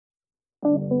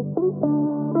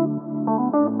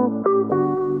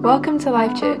Welcome to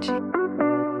Life Church.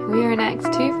 We are an Acts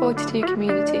 242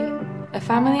 community, a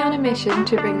family on a mission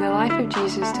to bring the life of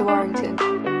Jesus to Warrington.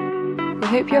 We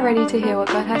hope you're ready to hear what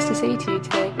God has to say to you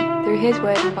today through His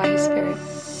Word and by His Spirit.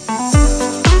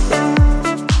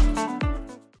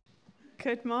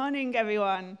 Good morning,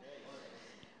 everyone.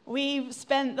 We've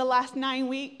spent the last 9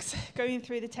 weeks going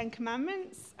through the 10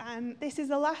 Commandments, and this is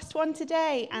the last one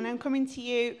today, and I'm coming to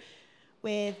you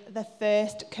with the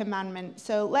first commandment.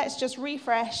 So let's just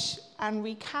refresh and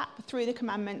recap through the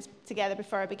commandments together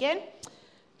before I begin.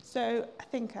 So I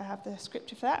think I have the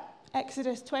scripture for that.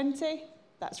 Exodus 20.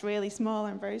 That's really small,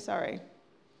 I'm very sorry.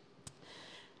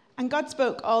 And God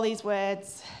spoke all these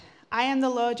words. I am the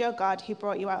Lord your God who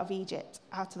brought you out of Egypt,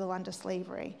 out of the land of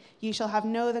slavery. You shall have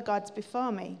no other gods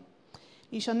before me.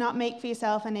 You shall not make for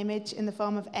yourself an image in the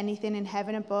form of anything in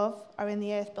heaven above, or in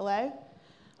the earth below,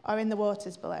 or in the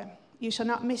waters below. You shall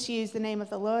not misuse the name of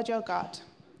the Lord your God.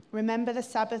 Remember the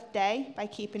Sabbath day by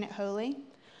keeping it holy.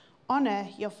 Honor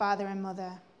your father and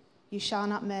mother. You shall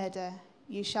not murder.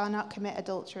 You shall not commit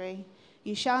adultery.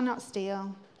 You shall not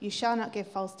steal. You shall not give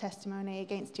false testimony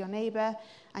against your neighbor.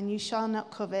 And you shall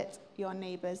not covet your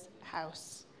neighbor's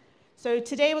house. So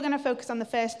today we're going to focus on the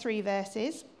first 3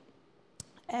 verses.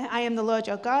 I am the Lord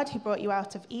your God who brought you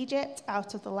out of Egypt,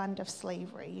 out of the land of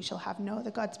slavery. You shall have no other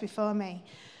gods before me.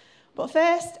 But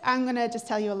first, I'm going to just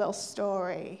tell you a little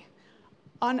story.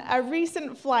 On a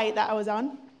recent flight that I was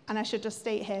on, and I should just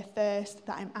state here first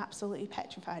that I'm absolutely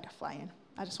petrified of flying.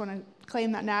 I just want to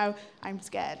claim that now. I'm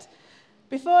scared.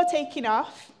 Before taking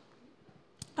off,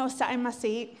 I was sat in my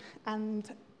seat,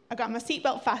 and I got my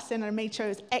seatbelt fastened, and I made sure it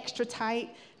was extra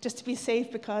tight just to be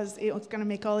safe because it was going to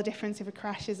make all the difference if it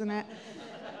crashes, isn't it?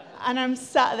 And I'm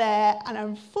sat there, and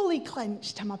I'm fully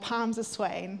clenched, and my palms are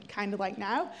sweating, kind of like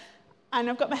now. And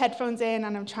I've got my headphones in,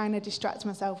 and I'm trying to distract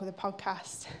myself with a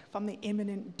podcast from the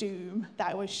imminent doom that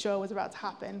I was sure was about to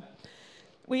happen.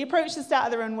 We approached the start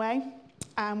of the runway,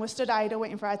 and we're stood idle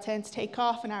waiting for our turn to take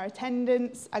off, and our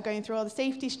attendants are going through all the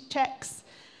safety checks.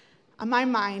 And my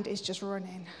mind is just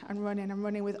running and running and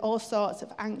running with all sorts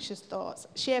of anxious thoughts,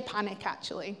 sheer panic,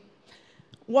 actually.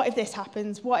 What if this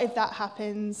happens? What if that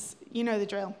happens? You know the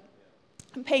drill.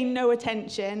 I'm paying no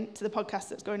attention to the podcast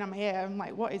that's going on my ear. I'm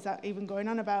like, what is that even going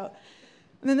on about?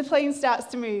 And then the plane starts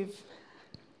to move,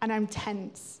 and I'm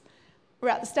tense. We're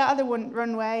at the start of the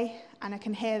runway, and I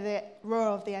can hear the roar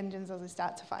of the engines as they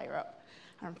start to fire up.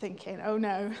 And I'm thinking, oh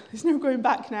no, there's no going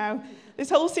back now.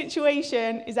 This whole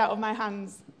situation is out of my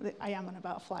hands. I am on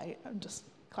about a flight, I'll just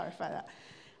clarify that.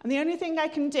 And the only thing I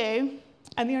can do,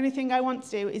 and the only thing I want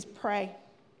to do, is pray.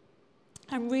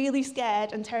 I'm really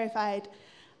scared and terrified,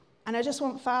 and I just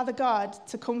want Father God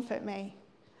to comfort me.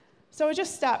 So I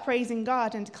just start praising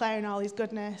God and declaring all His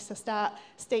goodness. I start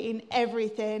stating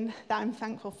everything that I'm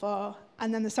thankful for.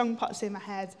 And then the song pops in my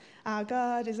head. Our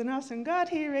God is an awesome God,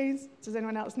 He reigns. Does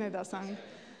anyone else know that song?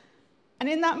 And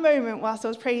in that moment, whilst I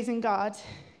was praising God,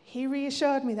 He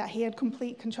reassured me that He had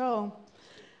complete control.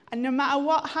 And no matter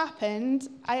what happened,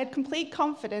 I had complete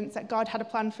confidence that God had a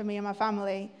plan for me and my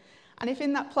family. And if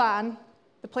in that plan,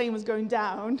 the plane was going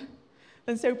down,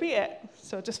 then so be it.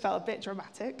 So it just felt a bit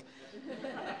dramatic.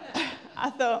 I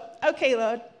thought, okay,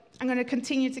 Lord, I'm going to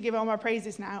continue to give all my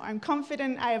praises now. I'm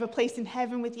confident I have a place in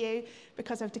heaven with you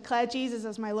because I've declared Jesus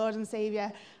as my Lord and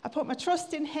Savior. I put my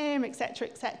trust in Him, etc.,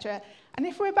 etc. And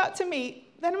if we're about to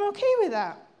meet, then I'm okay with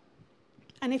that.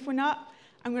 And if we're not,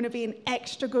 I'm going to be an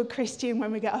extra good Christian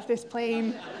when we get off this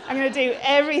plane. I'm going to do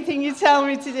everything you tell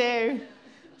me to do.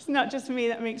 It's not just me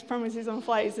that makes promises on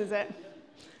flights, is it?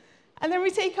 And then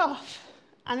we take off.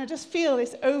 And I just feel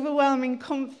this overwhelming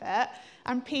comfort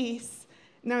and peace,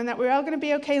 knowing that we're all going to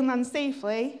be okay and land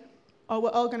safely, or we're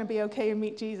all going to be okay and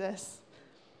meet Jesus.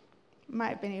 Might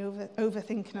have been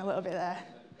overthinking a little bit there.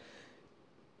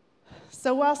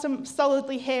 So whilst I'm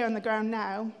solidly here on the ground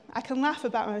now, I can laugh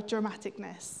about my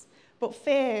dramaticness. But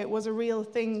fear was a real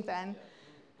thing then.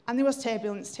 And there was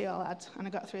turbulence too, I'll add, and I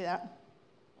got through that.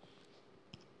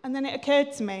 And then it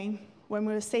occurred to me, when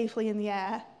we were safely in the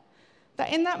air,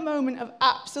 that in that moment of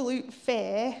absolute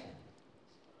fear,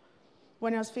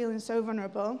 when I was feeling so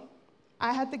vulnerable,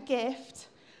 I had the gift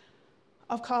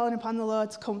of calling upon the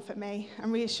Lord to comfort me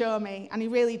and reassure me, and He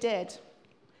really did.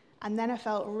 And then I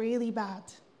felt really bad,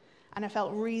 and I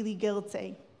felt really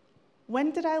guilty.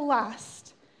 When did I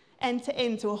last enter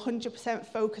into 100%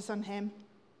 focus on Him,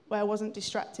 where I wasn't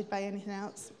distracted by anything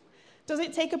else? Does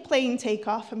it take a plane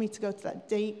takeoff for me to go to that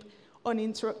deep,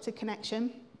 uninterrupted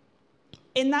connection?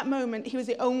 In that moment, He was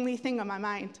the only thing on my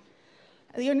mind,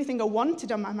 the only thing I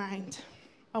wanted on my mind.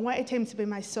 I wanted Him to be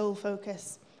my sole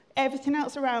focus, Everything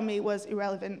else around me was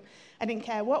irrelevant. I didn't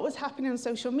care what was happening on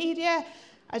social media.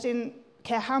 I didn't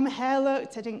care how my hair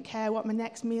looked. I didn't care what my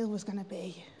next meal was going to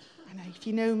be. I know, if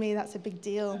you know me, that's a big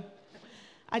deal.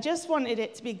 I just wanted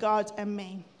it to be God and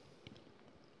me.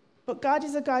 But God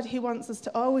is a God who wants us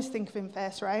to always think of him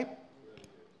first, right?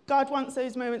 God wants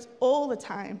those moments all the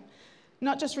time,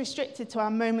 not just restricted to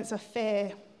our moments of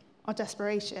fear or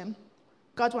desperation.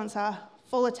 God wants our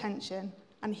full attention,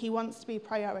 and he wants to be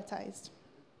prioritized.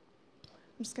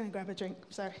 I'm just going to grab a drink,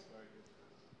 sorry.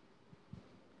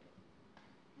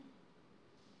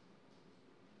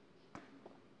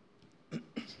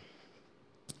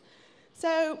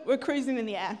 So we're cruising in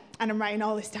the air, and I'm writing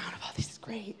all this down. Oh, this is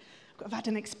great. I've had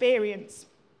an experience,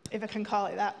 if I can call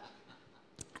it that.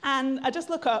 And I just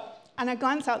look up, and I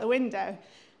glance out the window,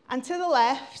 and to the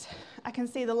left, I can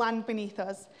see the land beneath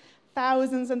us.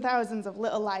 Thousands and thousands of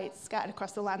little lights scattered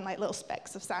across the land like little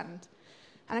specks of sand.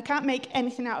 And I can't make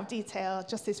anything out of detail,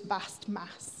 just this vast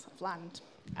mass of land.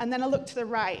 And then I look to the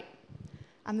right,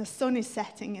 and the sun is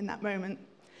setting in that moment.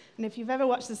 And if you've ever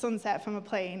watched the sunset from a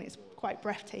plane, it's quite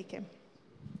breathtaking.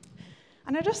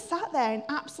 And I just sat there in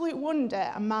absolute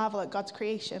wonder and marvel at God's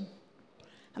creation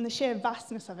and the sheer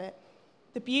vastness of it,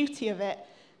 the beauty of it,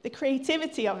 the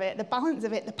creativity of it, the balance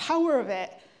of it, the power of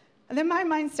it. And then my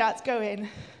mind starts going,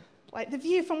 like the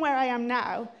view from where I am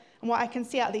now and what I can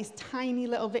see out these tiny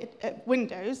little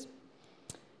windows.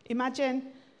 Imagine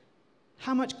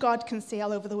how much God can see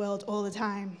all over the world all the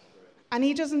time. And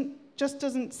he doesn't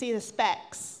see the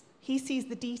specks. He sees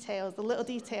the details, the little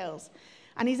details.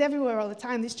 And he's everywhere all the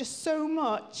time. There's just so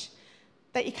much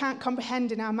that you can't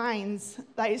comprehend in our minds,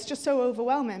 that it's just so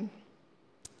overwhelming.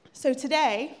 So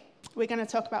today, we're going to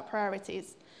talk about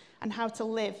priorities and how to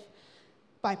live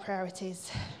by priorities.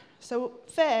 So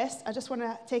first, I just want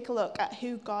to take a look at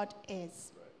who God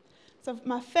is. So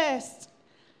my first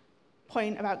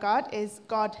point about God is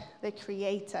God the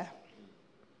Creator.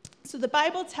 So the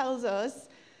Bible tells us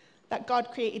that God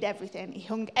created everything. He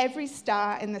hung every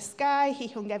star in the sky. He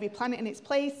hung every planet in its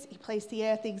place. He placed the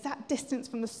earth the exact distance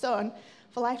from the sun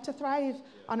for life to thrive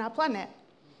on our planet.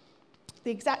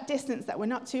 The exact distance that we're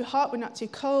not too hot, we're not too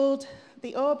cold.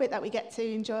 The orbit that we get to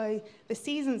enjoy the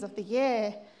seasons of the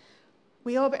year.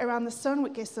 We orbit around the sun,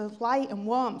 which gives us light and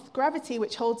warmth. Gravity,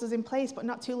 which holds us in place, but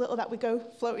not too little that we go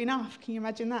floating off. Can you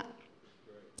imagine that?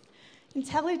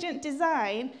 Intelligent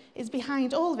design is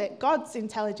behind all of it, God's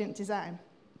intelligent design.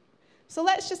 So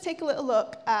let's just take a little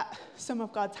look at some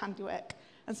of God's handiwork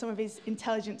and some of his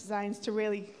intelligent designs to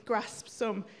really grasp just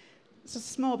a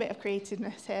small bit of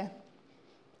creativeness here.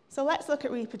 So let's look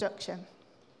at reproduction.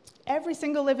 Every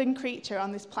single living creature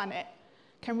on this planet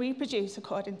can reproduce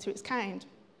according to its kind.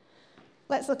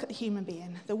 Let's look at the human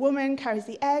being. The woman carries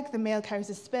the egg, the male carries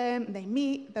the sperm, and they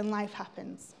meet, then life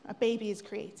happens. A baby is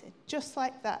created, just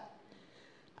like that.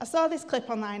 I saw this clip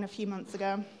online a few months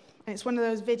ago, and it's one of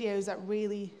those videos that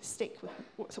really stuck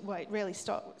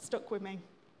with me.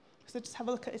 So just have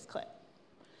a look at this clip.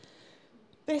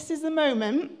 This is the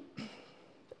moment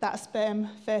that a sperm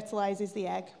fertilizes the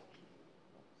egg.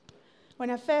 When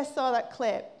I first saw that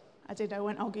clip, I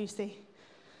went all goosey.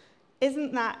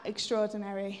 Isn't that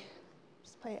extraordinary?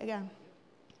 Just play it again.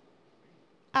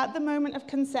 At the moment of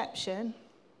conception,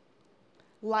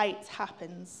 light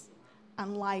happens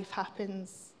and life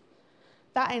happens.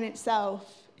 That in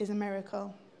itself is a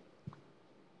miracle.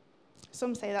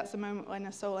 Some say that's the moment when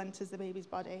a soul enters the baby's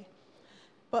body.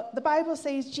 But the Bible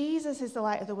says Jesus is the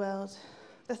light of the world.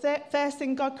 The first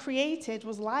thing God created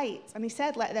was light. And he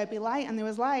said, let there be light, and there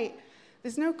was light.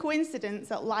 There's no coincidence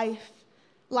that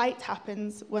light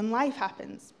happens when life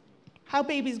happens. How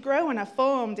babies grow and are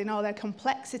formed in all their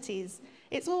complexities.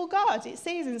 It's all God. It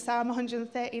says in Psalm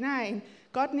 139,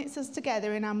 God knits us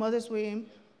together in our mother's womb.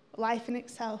 Life in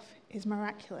itself is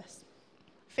miraculous.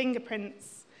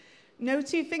 Fingerprints. No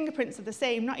two fingerprints are the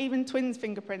same, not even twins'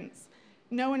 fingerprints.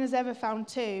 No one has ever found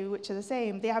two which are the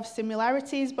same. They have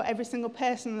similarities, but every single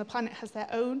person on the planet has their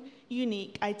own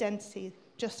unique identity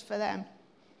just for them.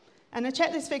 And I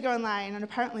checked this figure online, and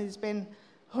apparently there's been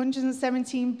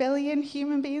 117 billion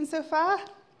human beings so far.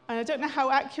 And I don't know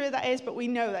how accurate that is, but we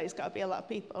know that it's got to be a lot of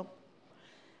people.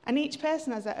 And each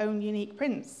person has their own unique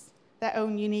prints, their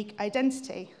own unique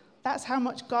identity. That's how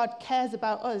much God cares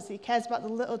about us. He cares about the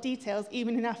little details,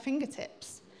 even in our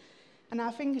fingertips. And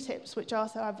our fingertips, which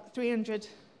also have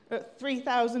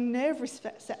 3,000 nerve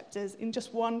receptors in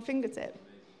just one fingertip.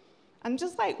 I'm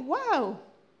just like, wow.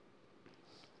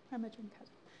 Where am I drinking?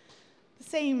 The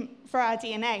same for our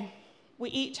DNA. We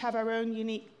each have our own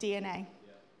unique DNA.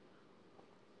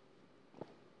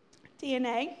 Yeah.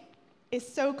 DNA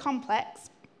is so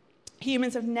complex,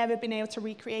 humans have never been able to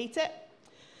recreate it.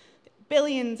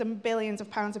 Billions and billions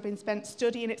of pounds have been spent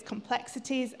studying its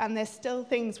complexities, and there's still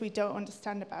things we don't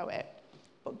understand about it.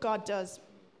 But God does.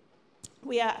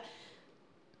 We are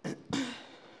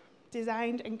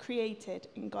designed and created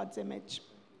in God's image.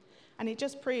 And it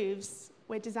just proves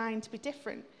we're designed to be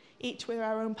different, each with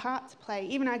our own part to play.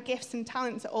 Even our gifts and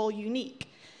talents are all unique.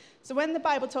 So when the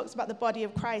Bible talks about the body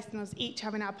of Christ and us each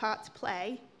having our part to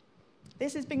play,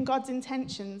 this has been God's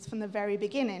intentions from the very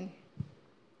beginning.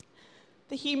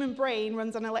 The human brain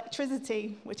runs on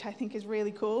electricity, which I think is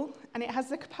really cool, and it has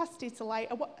the capacity to light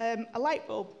a light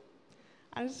bulb.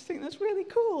 I just think that's really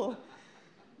cool.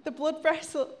 The blood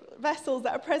vessels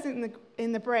that are present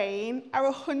in the brain are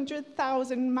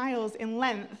 100,000 miles in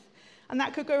length, and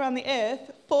that could go around the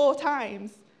earth 4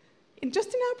 times,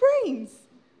 just in our brains.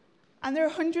 And there are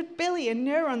 100 billion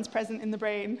neurons present in the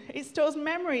brain. It stores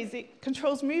memories, it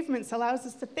controls movements, allows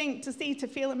us to think, to see, to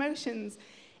feel emotions.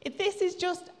 If this is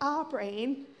just our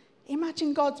brain,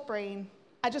 imagine God's brain.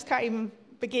 I just can't even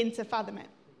begin to fathom it.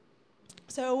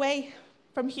 So away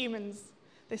from humans,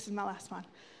 this is my last one.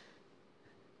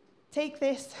 Take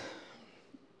this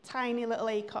tiny little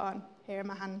acorn here in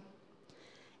my hand.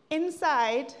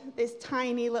 Inside this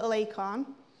tiny little acorn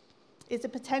is the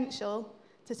potential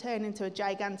to turn into a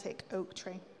gigantic oak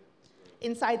tree.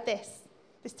 Inside this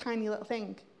tiny little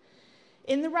thing.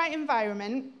 In the right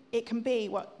environment, it can be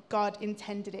what God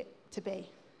intended it to be.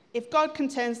 If God can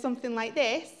turn something like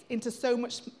this into so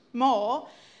much more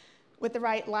with the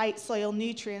right light, soil,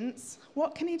 nutrients,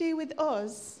 what can he do with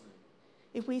us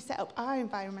if we set up our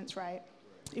environments right?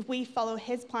 If we follow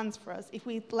his plans for us, if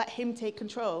we let him take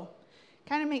control?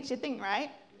 Kind of makes you think,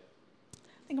 right?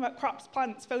 Think about crops,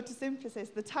 plants,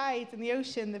 photosynthesis, the tides in the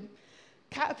ocean, the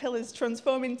caterpillars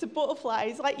transform into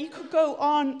butterflies. Like, you could go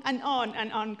on and on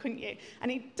and on, couldn't you?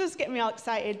 And it does get me all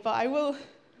excited, but I will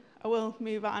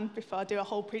move on before I do a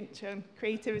whole preach on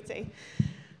creativity.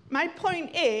 My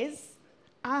point is,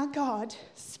 our God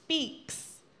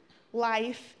speaks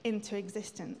life into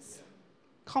existence.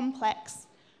 Complex,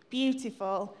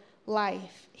 beautiful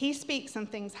life. He speaks and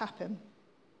things happen.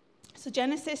 So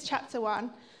Genesis chapter 1,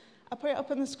 I'll put it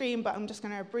up on the screen, but I'm just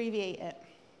going to abbreviate it.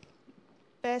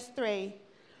 Verse 3,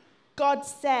 God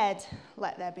said,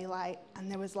 let there be light,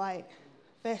 and there was light.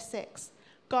 Verse 6,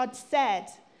 God said,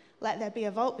 let there be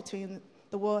a vault between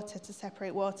the water to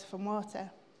separate water from water.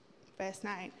 Verse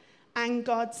 9, and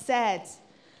God said,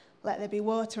 let there be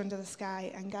water under the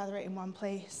sky and gather it in one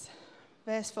place.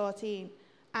 Verse 14,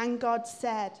 and God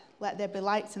said, let there be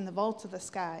lights in the vault of the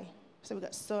sky. So we've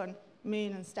got sun,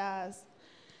 moon, and stars.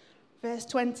 Verse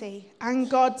 20, and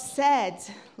God said,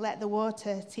 let the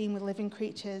water teem with living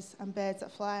creatures and birds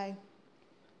that fly.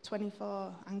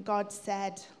 24, and God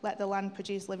said, let the land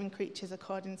produce living creatures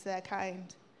according to their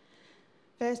kind.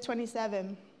 Verse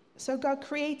 27, so God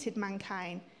created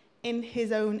mankind in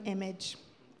his own image.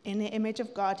 In the image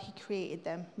of God, he created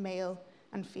them, male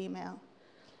and female.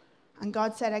 And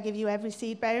God said, I give you every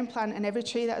seed-bearing plant and every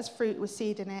tree that has fruit with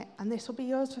seed in it, and this will be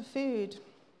yours for food.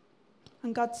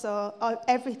 And God saw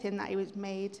everything that he was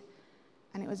made,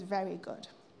 and it was very good.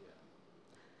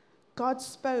 God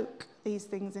spoke these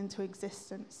things into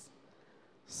existence.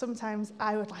 Sometimes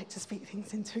I would like to speak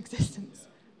things into existence.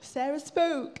 Sarah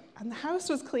spoke, and the house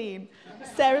was clean.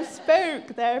 Sarah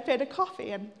spoke, there appeared a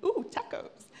coffee, and tacos.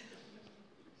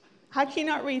 How can you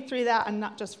not read through that and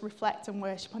not just reflect and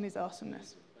worship on his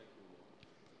awesomeness?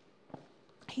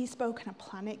 He spoke, and a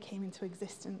planet came into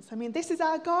existence. I mean, this is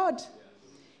our God.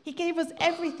 He gave us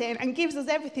everything and gives us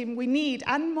everything we need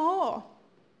and more.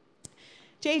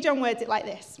 J. John words it like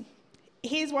this.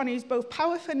 He's one who's both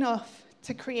powerful enough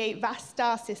to create vast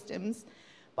star systems,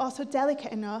 but also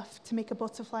delicate enough to make a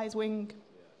butterfly's wing.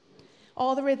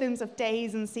 All the rhythms of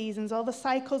days and seasons, all the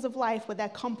cycles of life with their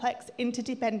complex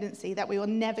interdependency that we will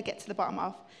never get to the bottom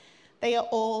of, they are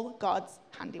all God's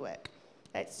handiwork.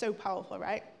 It's so powerful,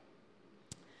 right?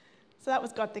 So that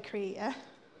was God the Creator.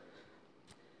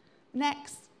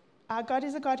 Next, our God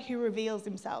is a God who reveals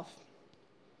himself.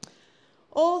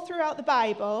 All throughout the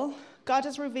Bible, God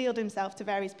has revealed himself to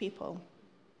various people.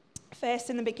 First,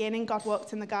 in the beginning, God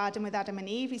walked in the garden with Adam and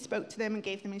Eve. He spoke to them and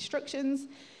gave them instructions,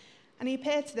 and he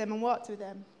appeared to them and walked with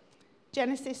them.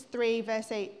 Genesis 3,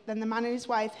 verse 8, then the man and his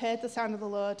wife heard the sound of the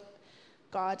Lord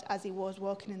God as he was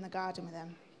walking in the garden with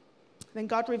them. Then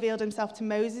God revealed himself to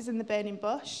Moses in the burning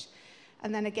bush,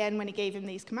 and then again when he gave him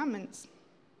these commandments.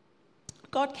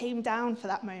 God came down for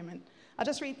that moment. I'll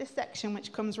just read this section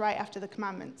which comes right after the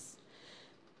commandments.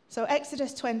 So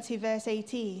Exodus 20, verse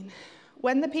 18.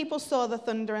 When the people saw the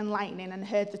thunder and lightning and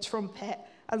heard the trumpet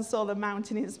and saw the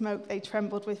mountain in smoke, they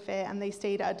trembled with fear and they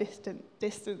stayed at a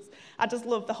distance. I just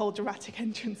love the whole dramatic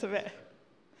entrance of it.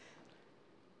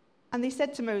 And they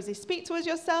said to Moses, "Speak to us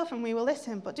yourself and we will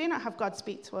listen, but do not have God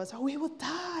speak to us or we will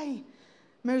die."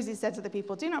 Moses said to the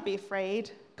people, "Do not be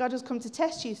afraid. God has come to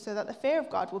test you so that the fear of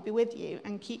God will be with you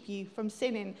and keep you from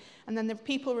sinning." And then the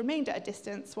people remained at a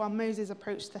distance while Moses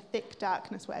approached the thick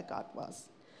darkness where God was.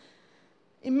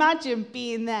 Imagine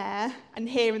being there and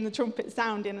hearing the trumpet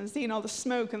sounding and seeing all the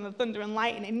smoke and the thunder and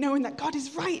lightning, knowing that God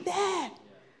is right there.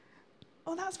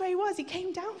 Well, that's where he was. He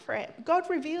came down for it. God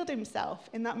revealed himself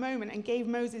in that moment and gave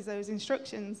Moses those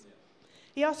instructions.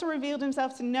 He also revealed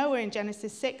himself to Noah in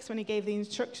Genesis 6 when he gave the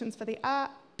instructions for the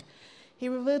ark. He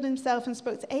revealed himself and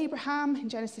spoke to Abraham in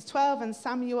Genesis 12 and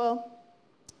Samuel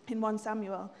in 1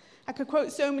 Samuel. I could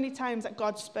quote so many times that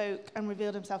God spoke and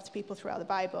revealed himself to people throughout the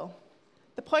Bible.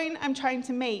 The point I'm trying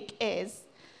to make is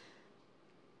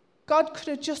God could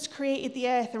have just created the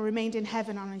earth and remained in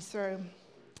heaven on his throne.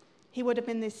 He would have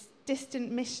been this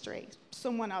distant mystery,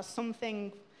 someone or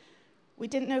something we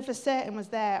didn't know for certain was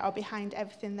there or behind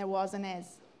everything there was and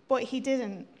is. But he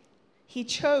didn't. He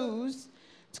chose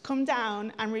to come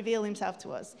down and reveal himself to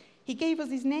us. He gave us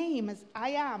his name as I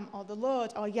Am, or the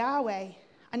Lord, or Yahweh,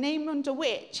 a name under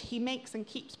which he makes and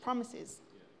keeps promises.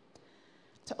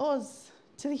 To us,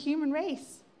 to the human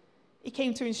race. He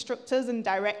came to instruct us and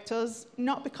direct us,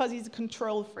 not because he's a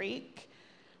control freak,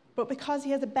 but because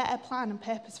he has a better plan and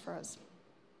purpose for us.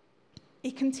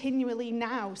 He continually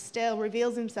now still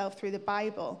reveals himself through the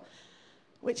Bible,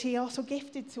 which he also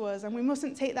gifted to us, and we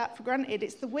mustn't take that for granted.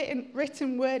 It's the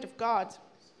written word of God.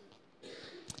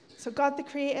 So God the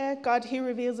Creator, God who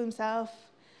reveals himself,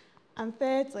 and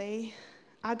thirdly,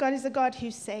 our God is a God who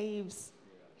saves.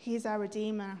 He is our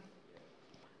Redeemer.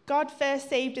 God first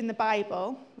saved in the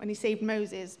Bible when he saved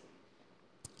Moses,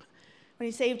 when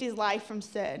he saved his life from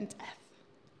certain death.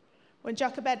 When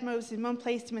Jochebed, Moses' mum,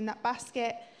 placed him in that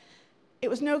basket, it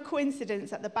was no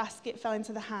coincidence that the basket fell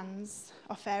into the hands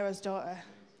of Pharaoh's daughter.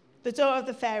 The daughter of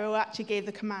the Pharaoh actually gave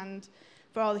the command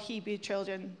for all the Hebrew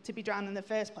children to be drowned in the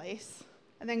first place.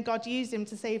 And then God used him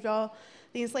to save all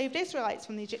the enslaved Israelites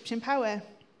from the Egyptian power.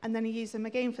 And then he used them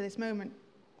again for this moment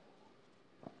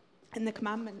in the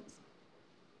commandments.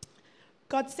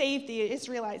 God saved the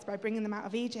Israelites by bringing them out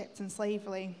of Egypt and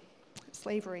slavery.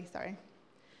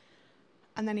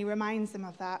 And then he reminds them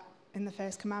of that in the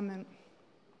first commandment.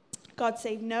 God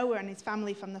saved Noah and his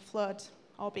family from the flood,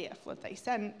 albeit a flood that he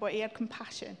sent, but he had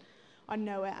compassion on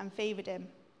Noah and favored him.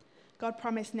 God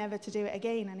promised never to do it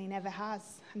again, and he never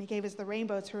has. And he gave us the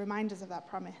rainbow to remind us of that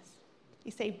promise.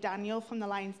 He saved Daniel from the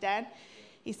lion's den.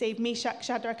 He saved Meshach,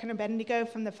 Shadrach, and Abednego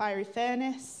from the fiery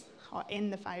furnace, or in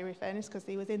the fiery furnace, because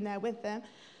he was in there with them.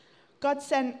 God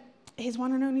sent his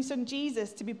one and only son,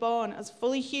 Jesus, to be born as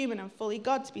fully human and fully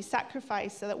God, to be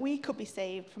sacrificed so that we could be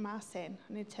saved from our sin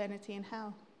and eternity in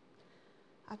hell.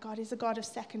 Our God is a God of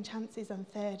second chances and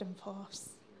third and fourths.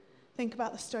 Think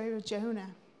about the story of Jonah.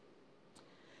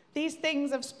 These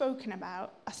things I've spoken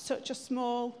about are such a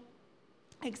small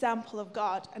example of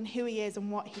God and who he is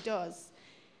and what he does.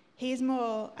 He is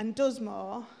more and does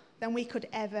more than we could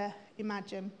ever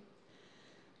imagine.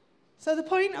 So the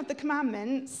point of the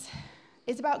commandments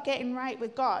is about getting right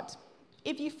with God.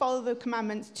 If you follow the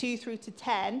commandments 2 through to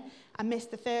 10 and miss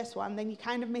the first one, then you're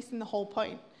kind of missing the whole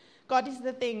point. God is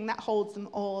the thing that holds them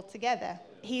all together.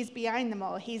 He's behind them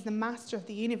all. He's the master of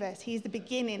the universe. He's the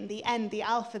beginning, the end, the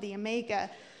Alpha, the Omega.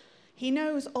 He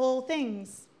knows all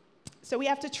things. So we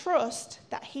have to trust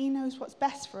that he knows what's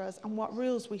best for us and what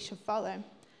rules we should follow.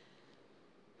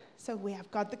 So we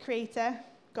have God the Creator,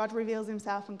 God reveals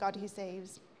himself, and God who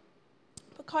saves.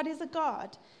 But God is a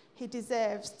God who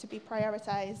deserves to be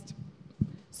prioritized.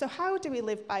 So how do we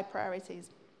live by priorities?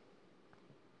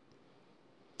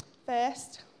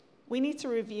 First, we need to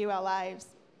review our lives.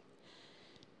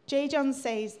 J. John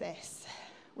says this: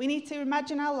 we need to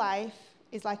imagine our life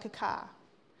is like a car.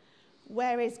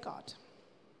 Where is God?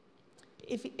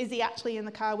 Is he actually in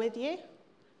the car with you?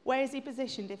 Where is he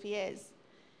positioned if he is?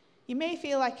 You may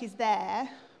feel like he's there,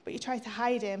 but you try to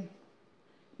hide him.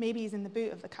 Maybe he's in the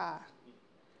boot of the car.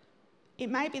 It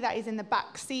might be that he's in the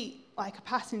back seat like a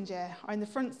passenger, or in the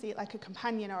front seat like a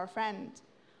companion or a friend.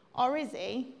 Or is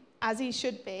he, as he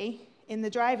should be, in the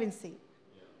driving seat?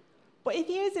 But if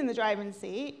he is in the driving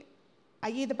seat, are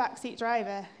you the backseat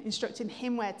driver, instructing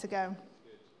him where to go?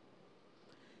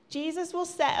 Jesus will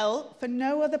settle for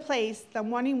no other place than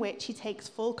one in which he takes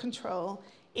full control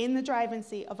in the driving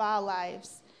seat of our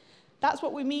lives. That's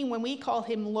what we mean when we call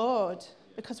him Lord,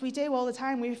 because we do all the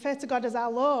time. We refer to God as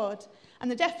our Lord. And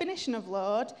the definition of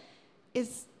Lord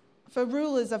is for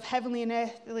rulers of heavenly and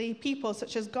earthly people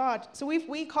such as God. So if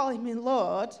we call him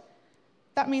Lord,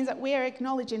 that means that we are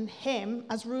acknowledging him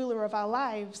as ruler of our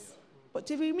lives. But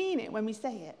do we mean it when we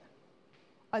say it?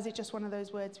 Or is it just one of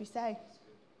those words we say?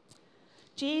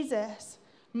 Jesus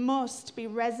must be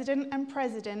resident and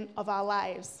president of our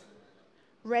lives.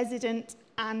 Resident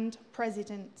and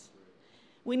president.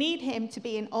 We need him to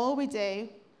be in all we do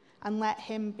and let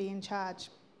him be in charge.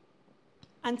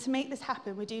 And to make this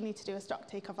happen, we do need to do a stock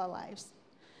take of our lives.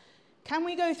 Can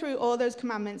we go through all those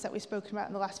commandments that we've spoken about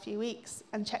in the last few weeks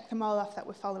and check them all off that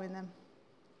we're following them?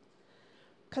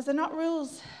 Because they're not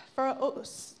rules for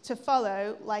us to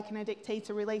follow like in a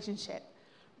dictator relationship,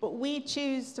 but we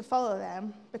choose to follow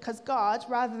them because God,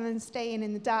 rather than staying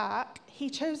in the dark, he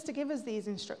chose to give us these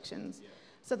instructions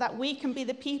so that we can be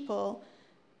the people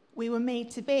we were made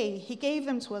to be. He gave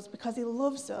them to us because he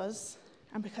loves us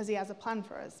and because he has a plan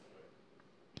for us.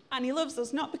 And he loves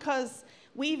us not because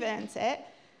we've earned it,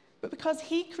 but because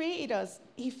he created us.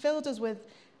 He filled us with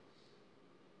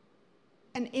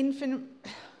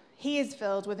he is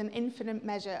filled with an infinite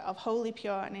measure of holy,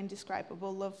 pure, and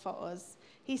indescribable love for us.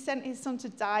 He sent his son to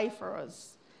die for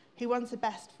us. He wants the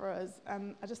best for us,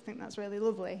 and I just think that's really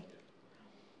lovely.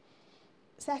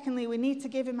 Secondly, we need to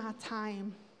give him our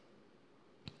time.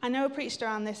 I know I preached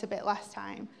around this a bit last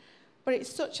time, but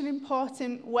it's such an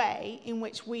important way in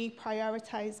which we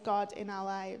prioritize God in our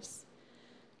lives.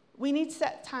 We need to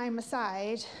set time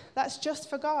aside that's just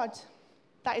for God.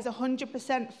 That is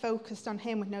 100% focused on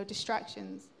him with no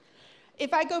distractions.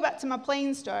 If I go back to my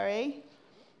plane story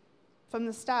from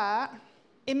the start,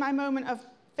 in my moment of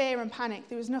fear and panic,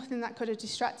 there was nothing that could have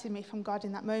distracted me from God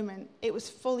in that moment. It was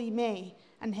fully me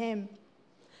and him.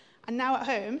 And now at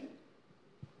home,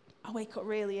 I wake up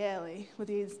really early with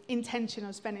the intention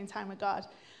of spending time with God.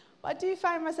 But I do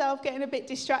find myself getting a bit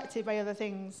distracted by other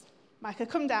things. Like I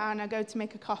come down, I go to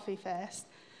make a coffee first,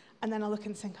 and then I look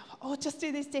and think, oh, just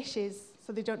do these dishes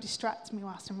so they don't distract me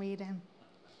whilst I'm reading.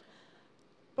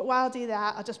 But while I do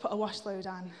that, I'll just put a wash load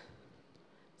on.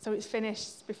 So it's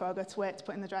finished before I go to work to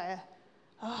put in the dryer.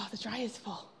 Oh, the dryer's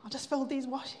full. I'll just fold these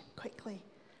washing quickly.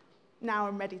 Now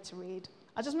I'm ready to read.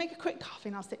 I'll just make a quick coffee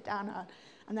and I'll sit down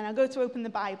and then I'll go to open the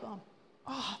Bible.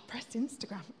 Oh, I pressed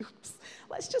Instagram. Oops.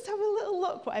 Let's just have a little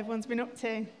look what everyone's been up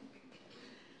to.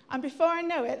 And before I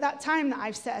know it, that time that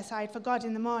I've set aside for God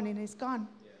in the morning is gone.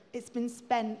 It's been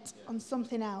spent on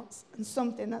something else and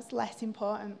something that's less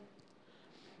important.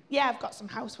 Yeah, I've got some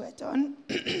housework done,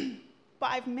 but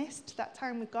I've missed that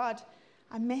time with God.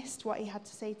 I missed what he had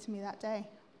to say to me that day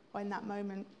or in that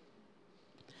moment.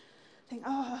 I think,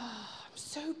 oh, I'm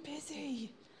so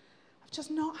busy. I've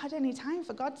just not had any time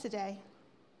for God today.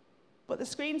 But the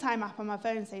screen time app on my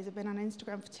phone says I've been on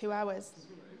Instagram for 2 hours.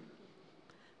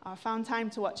 Or I found time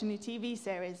to watch a new TV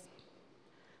series.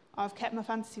 Or I've kept my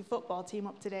fantasy football team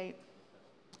up to date.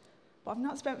 But I've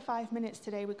not spent 5 minutes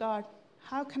today with God.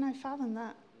 How can I fathom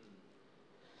that?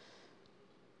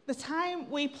 The time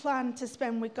we plan to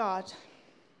spend with God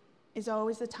is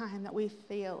always the time that we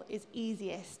feel is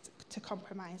easiest to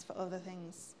compromise for other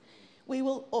things. We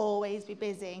will always be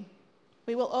busy.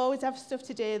 We will always have stuff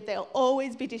to do. There'll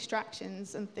always be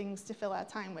distractions and things to fill our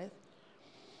time with.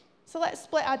 So let's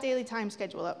split our daily time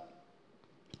schedule up.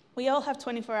 We all have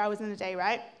 24 hours in a day,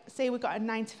 right? Say we've got a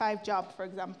 9-to-5 job, for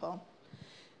example.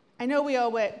 I know we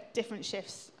all work different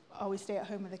shifts, or we stay at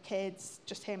home with the kids.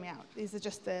 Just hear me out. These are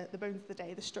just the bones of the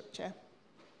day, the structure.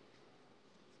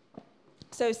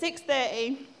 So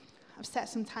 6:30, I've set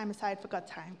some time aside for God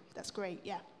time. That's great,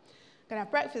 yeah. I'm going to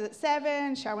have breakfast at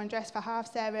 7, shower and dress for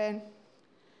 7:30.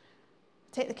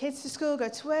 Take the kids to school, go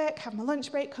to work, have my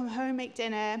lunch break, come home, make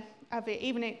dinner, have the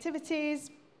evening activities,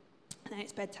 and then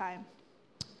it's bedtime.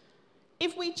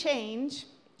 If we change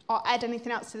or add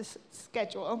anything else to the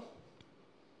schedule,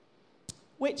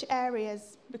 which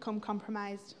areas become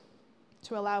compromised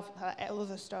to allow for that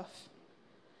other stuff?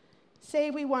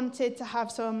 Say we wanted to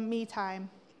have some me time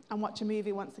and watch a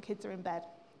movie once the kids are in bed,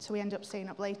 so we end up staying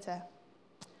up later.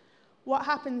 What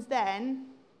happens then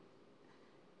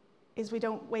is we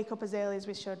don't wake up as early as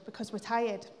we should because we're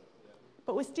tired.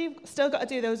 But we still got to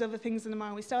do those other things in the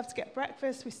morning. We still have to get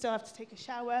breakfast, we still have to take a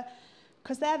shower,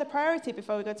 because they're the priority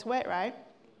before we go to work, right?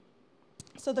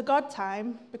 So the God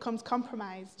time becomes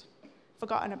compromised,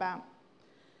 forgotten about.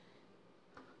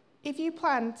 If you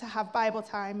plan to have Bible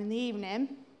time in the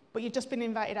evening, but you've just been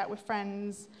invited out with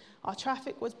friends, or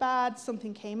traffic was bad,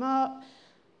 something came up,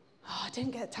 oh, I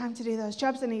didn't get time to do those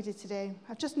jobs I needed to do.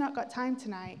 I've just not got time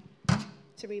tonight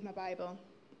to read my Bible.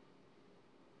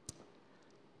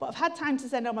 But I've had time to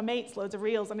send all my mates loads of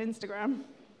reels on Instagram.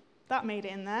 That made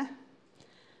it in there.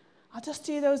 I'll just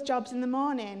do those jobs in the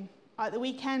morning, or at the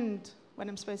weekend when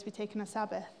I'm supposed to be taking a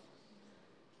Sabbath.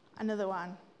 Another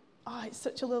one. Oh, it's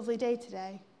such a lovely day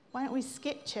today. Why don't we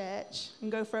skip church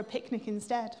and go for a picnic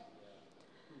instead?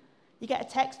 You get a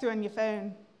text through on your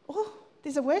phone. Oh,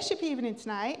 There's a worship evening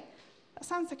tonight. That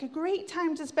sounds like a great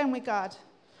time to spend with God.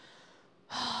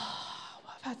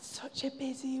 I've had such a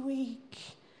busy week.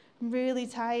 I'm really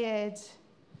tired.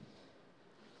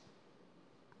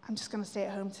 I'm just going to stay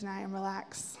at home tonight and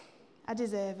relax. I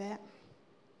deserve it.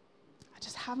 I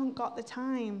just haven't got the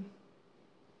time.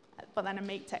 But then a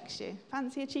mate texts you,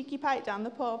 fancy a cheeky pint down the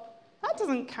pub? That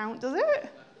doesn't count, does it?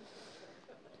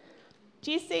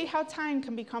 Do you see how time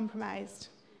can be compromised?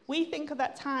 We think of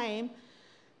that time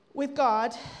with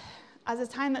God as a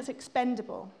time that's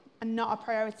expendable and not a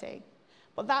priority.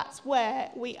 But that's where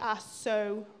we are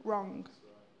so wrong.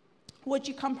 Would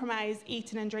you compromise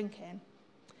eating and drinking?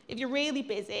 If you're really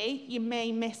busy, you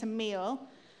may miss a meal,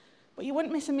 but you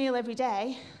wouldn't miss a meal every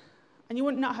day, and you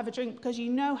wouldn't not have a drink because you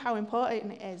know how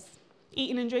important it is.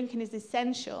 Eating and drinking is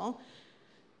essential,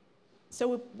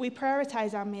 so we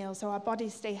prioritize our meals so our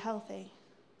bodies stay healthy.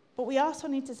 But we also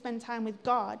need to spend time with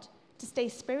God to stay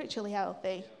spiritually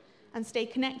healthy and stay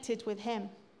connected with him.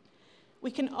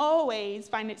 We can always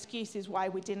find excuses why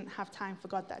we didn't have time for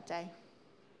God that day,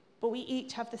 but we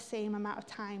each have the same amount of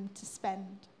time to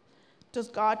spend. Does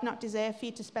God not deserve for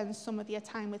you to spend some of your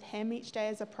time with him each day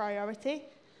as a priority?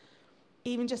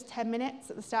 Even just 10 minutes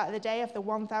at the start of the day of the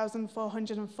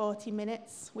 1,440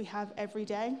 minutes we have every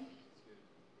day?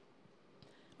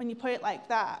 When you put it like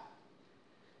that,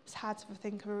 it's hard to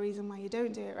think of a reason why you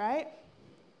don't do it, right?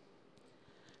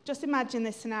 Just imagine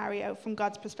this scenario from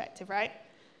God's perspective, right?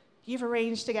 You've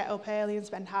arranged to get up early and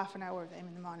spend half an hour with him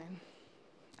in the morning.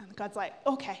 And God's like,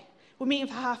 okay, we're meeting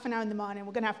for half an hour in the morning.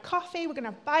 We're going to have coffee. We're going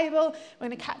to have Bible. We're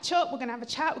going to catch up. We're going to have a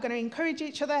chat. We're going to encourage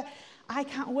each other. I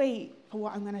can't wait for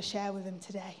what I'm going to share with him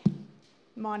today.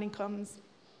 Morning comes.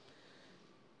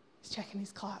 He's checking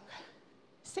his clock.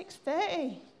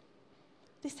 6:30.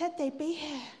 They said they'd be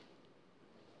here.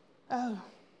 Oh,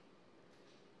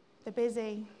 they're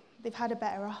busy. They've had a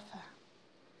better offer.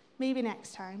 Maybe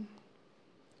next time.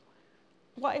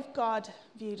 What if God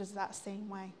viewed us that same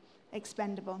way?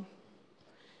 Expendable.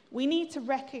 We need to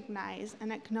recognize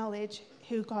and acknowledge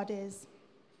who God is.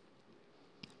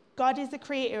 God is the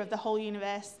creator of the whole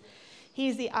universe. He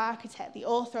is the architect, the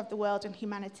author of the world and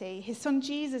humanity. His son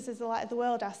Jesus is the light of the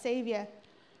world, our savior.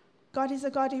 God is a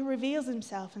God who reveals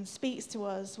himself and speaks to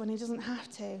us when he doesn't have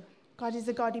to. God is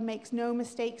a God who makes no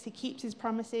mistakes. He keeps his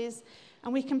promises.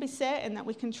 And we can be certain that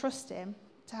we can trust him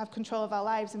to have control of our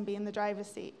lives and be in the driver's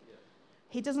seat.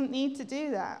 He doesn't need to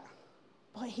do that,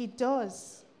 but he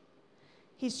does.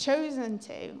 He's chosen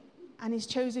to, and he's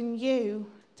chosen you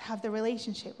to have the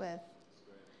relationship with.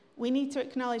 We need to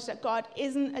acknowledge that God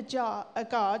isn't a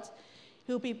God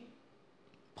who'll be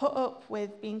put up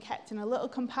with being kept in a little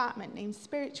compartment named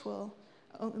spiritual,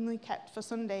 only kept for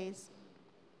Sundays.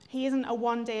 He isn't a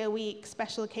one-day-a-week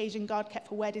special occasion God kept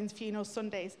for weddings, funerals,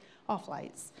 Sundays, or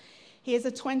flights. He is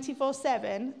a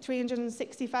 24/7,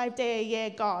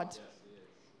 365-day-a-year God.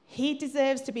 He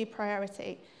deserves to be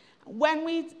priority. When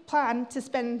we plan to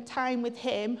spend time with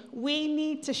him, we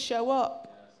need to show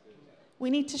up. We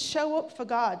need to show up for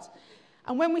God.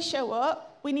 And when we show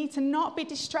up, we need to not be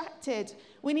distracted.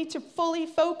 We need to fully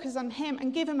focus on him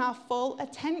and give him our full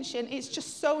attention. It's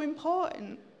just so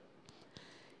important.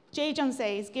 J. John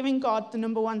says, giving God the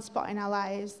number one spot in our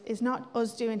lives is not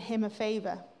us doing him a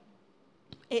favor.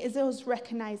 It is us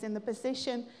recognizing the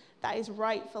position that is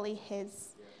rightfully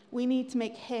his. We need to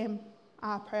make him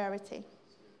our priority.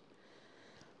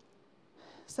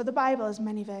 So the Bible has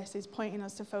many verses pointing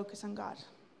us to focus on God.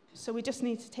 So we just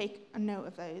need to take a note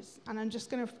of those. And I'm just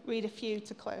going to read a few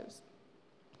to close.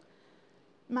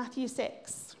 Matthew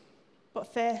 6.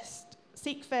 But first,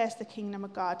 seek first the kingdom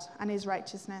of God and his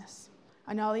righteousness,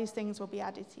 and all these things will be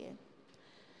added to you.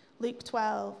 Luke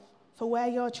 12. For where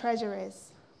your treasure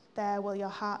is, there will your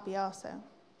heart be also.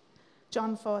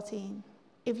 John 14.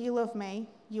 If you love me,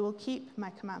 you will keep my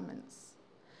commandments.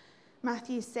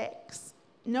 Matthew 6.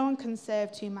 No one can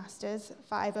serve two masters,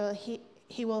 for either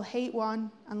he will hate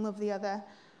one and love the other,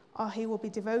 or he will be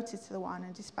devoted to the one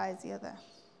and despise the other.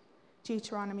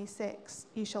 Deuteronomy 6.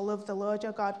 You shall love the Lord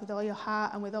your God with all your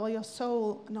heart and with all your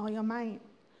soul and all your might.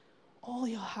 All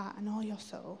your heart and all your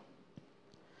soul.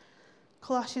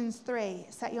 Colossians 3.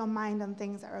 Set your mind on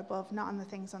things that are above, not on the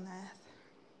things on earth.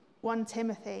 1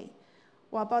 Timothy.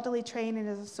 While bodily training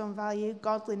is of some value,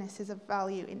 godliness is of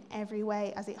value in every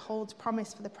way, as it holds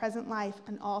promise for the present life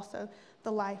and also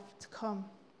the life to come.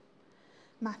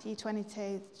 Matthew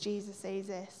 22, Jesus says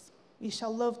this, you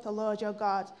shall love the Lord your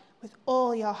God with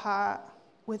all your heart,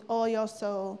 with all your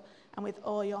soul, and with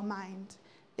all your mind.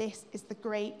 This is the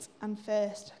great and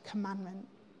first commandment.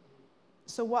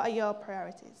 So what are your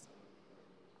priorities?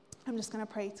 I'm just going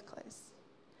to pray to close.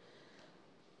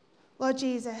 Lord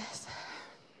Jesus,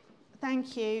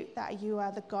 Thank you that you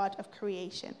are the God of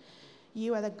creation.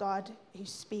 You are the God who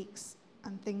speaks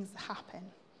and things happen.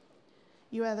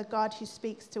 You are the God who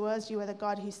speaks to us. You are the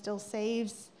God who still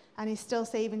saves and is still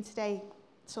saving today.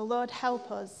 So Lord,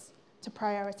 help us to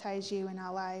prioritize you in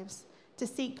our lives, to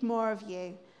seek more of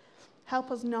you.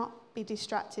 Help us not be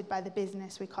distracted by the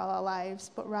business we call our lives,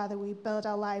 but rather we build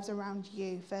our lives around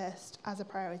you first as a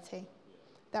priority,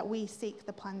 that we seek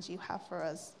the plans you have for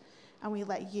us and we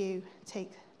let you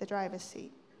take the driver's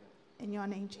seat. In your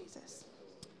name, Jesus.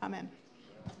 Amen.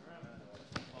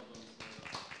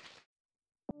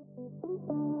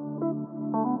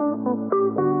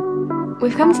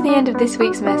 We've come to the end of this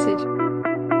week's message.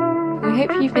 We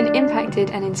hope you've been impacted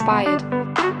and inspired.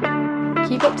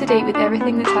 Keep up to date with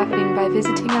everything that's happening by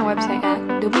visiting our website at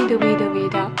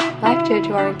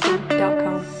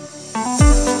www.lifechurchwarrington.com.